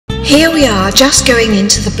Here we are, just going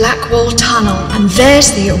into the Blackwall Tunnel, and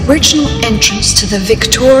there's the original entrance to the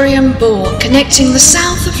Victorian Boar, connecting the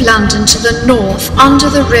south of London to the north under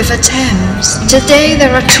the River Thames. Today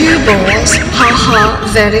there are two boars, haha,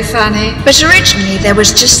 very funny, but originally there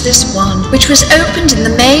was just this one, which was opened in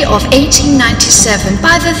the May of 1897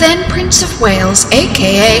 by the then Prince of Wales,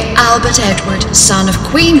 aka Albert Edward, son of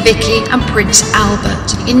Queen Vicky and Prince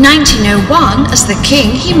Albert. In 1901, as the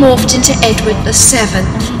king, he morphed into Edward VII.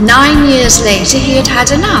 9 years later, he had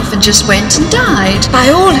had enough and just went and died.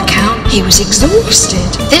 By all accounts, he was exhausted.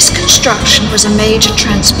 This construction was a major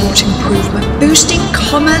transport improvement, boosting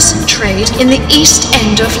commerce and trade in the East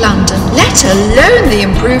End of London, let alone the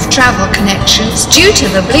improved travel connections due to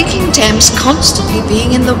the blinking Thames constantly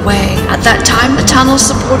being in the way. At that time, the tunnel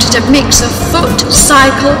supported a mix of foot,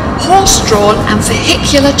 cycle, horse-drawn and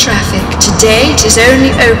vehicular traffic. Today, it is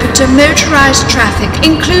only open to motorised traffic,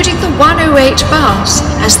 including the 108 bus,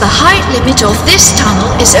 as the height limit of this tunnel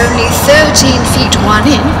is only 13 feet 1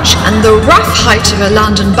 inch, and the rough height of a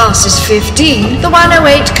London bus is 15, the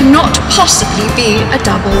 108 cannot possibly be a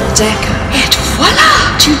double-decker. Et voila!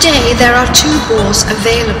 Today there are two boars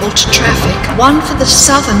available to traffic, one for the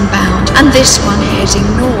southern bound and this one heading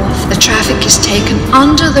north. The traffic is taken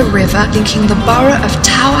under the river, linking the borough of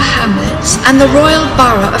Tower Hamlets and the Royal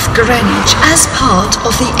Borough of Greenwich as part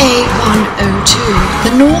of the A102.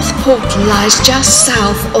 The North Portal lies just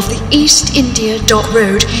south of the East India Dock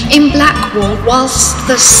Road in Blackwall, whilst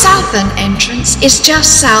the southern entrance is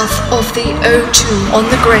just south of the O2 on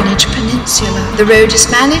the Greenwich Peninsula. The road is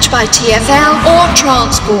managed by TfL or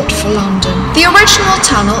Transport for London. The original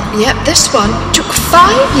tunnel, yep, this one, took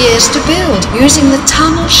 5 years to build, using the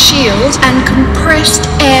tunnel shield and compressed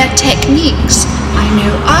air techniques. I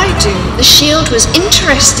know I do. The shield was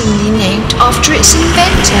interestingly named after its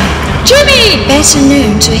inventor, Jimmy, better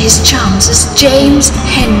known to his chums as James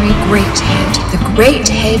Henry Greathead. The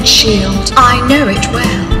Greathead Shield. I know it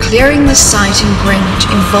well. Clearing the site in Greenwich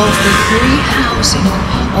involved the rehousing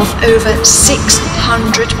of over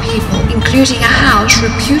 600 people, including a house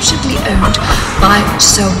reputedly owned by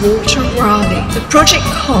Sir Walter Raleigh. The project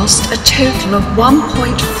cost a total of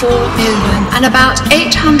 £1.4 million, and about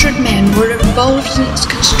 800 men were involved in its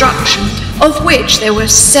construction, of which there were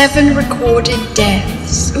 7 recorded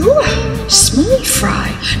deaths. Ooh, small fry.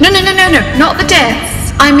 No, not the deaths.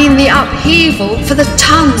 I mean the upheaval for the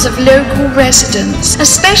tons of local residents,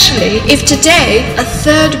 especially if today a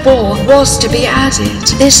third bore was to be added.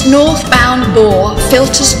 This northbound bore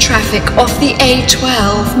filters traffic off the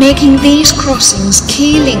A12, making these crossings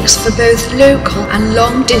key links for both local and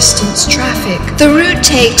long-distance traffic. The route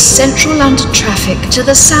takes central London traffic to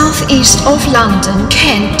the southeast of London,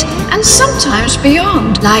 Kent, and sometimes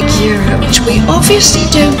beyond, like Europe, which we obviously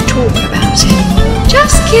don't talk about anymore.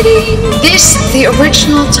 Just kidding! This, the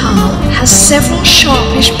original tunnel, has several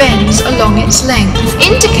sharpish bends along its length,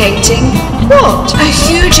 indicating what? A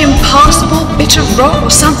huge impassable bit of rock or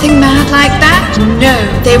something mad like that? No,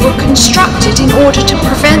 they were constructed in order to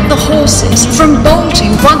prevent the horses from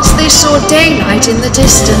bolting once they saw daylight in the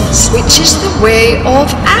distance, which is the way of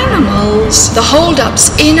animals. The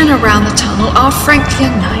hold-ups in and around the tunnel are frankly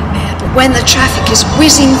a nightmare. When the traffic is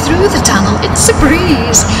whizzing through the tunnel, it's a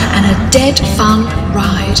breeze and a dead fun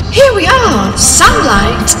ride. Here we are,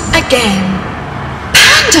 sunlight again.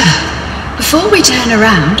 Panda! Before we turn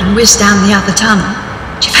around and whiz down the other tunnel,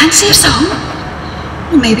 do you fancy a song?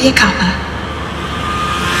 Or maybe a cuppa?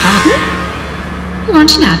 Pardon? You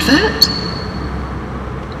want an advert?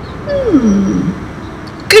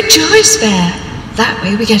 Good choice there. That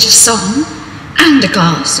way we get a song and a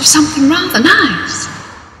glass of something rather nice.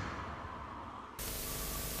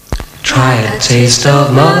 Try a taste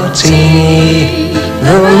of Martini,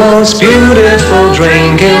 the most beautiful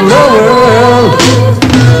drink in the world.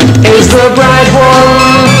 Is the bright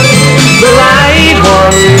one, the right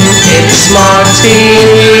one? It's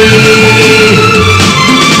Martini.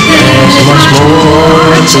 There's much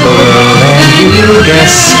more to the world than you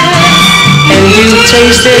guess, and you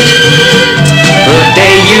taste it the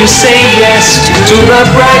day you say yes to the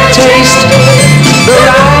bright taste, the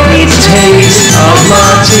right taste of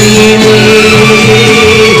Martini.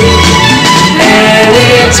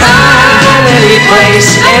 Anytime, any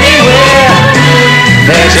place, anywhere,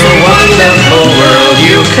 there's a wonderful world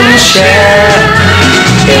you can share.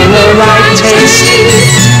 In the right taste,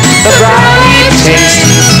 the right taste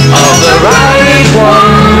of the right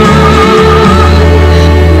one.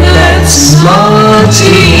 That's Martini.